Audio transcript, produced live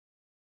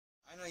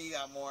you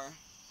got more.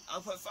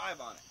 I'll put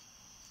 5 on it.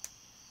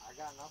 I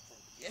got nothing.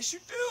 Yes, you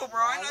do,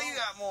 bro. I know you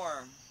got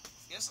more.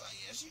 Yes,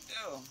 you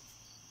do.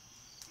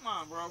 Come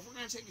on, bro. If we're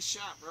gonna take a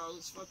shot, bro,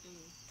 let's fucking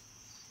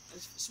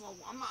smoke.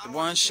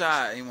 One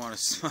shot. You want to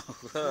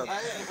smoke? Up.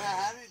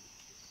 Yeah,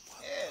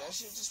 that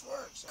shit just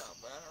works out,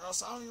 bro. Or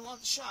else I don't even want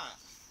the shot.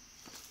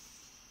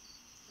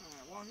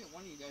 Alright, why don't get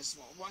one of you guys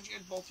smoke? Why don't you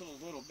guys both put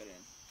a little bit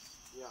in?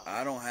 Yeah.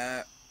 I don't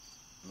have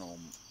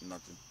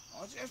nothing.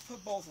 Why don't you guys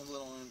put both a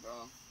little in,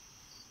 bro?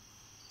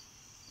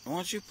 Why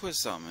don't you put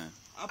something in?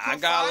 I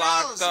got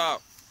locked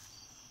up.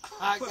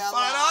 I put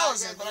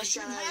 $5 in, but I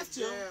shouldn't have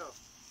to.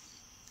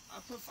 I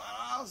put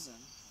 $5 in.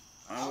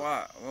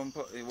 What?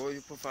 What would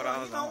you put $5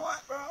 on? You know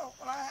what, bro?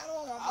 When I had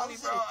all my money,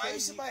 bro, I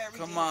used to buy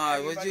everything. Come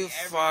on, would you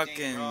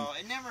fucking... Bro.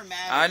 It never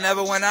mattered. I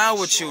never went out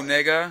with you,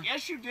 nigga.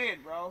 Yes, you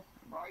did, bro.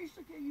 Bro, I used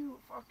to get you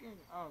fucking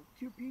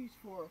 2 piece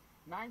for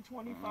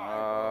 $9.25.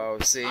 Oh,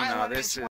 see, now this is...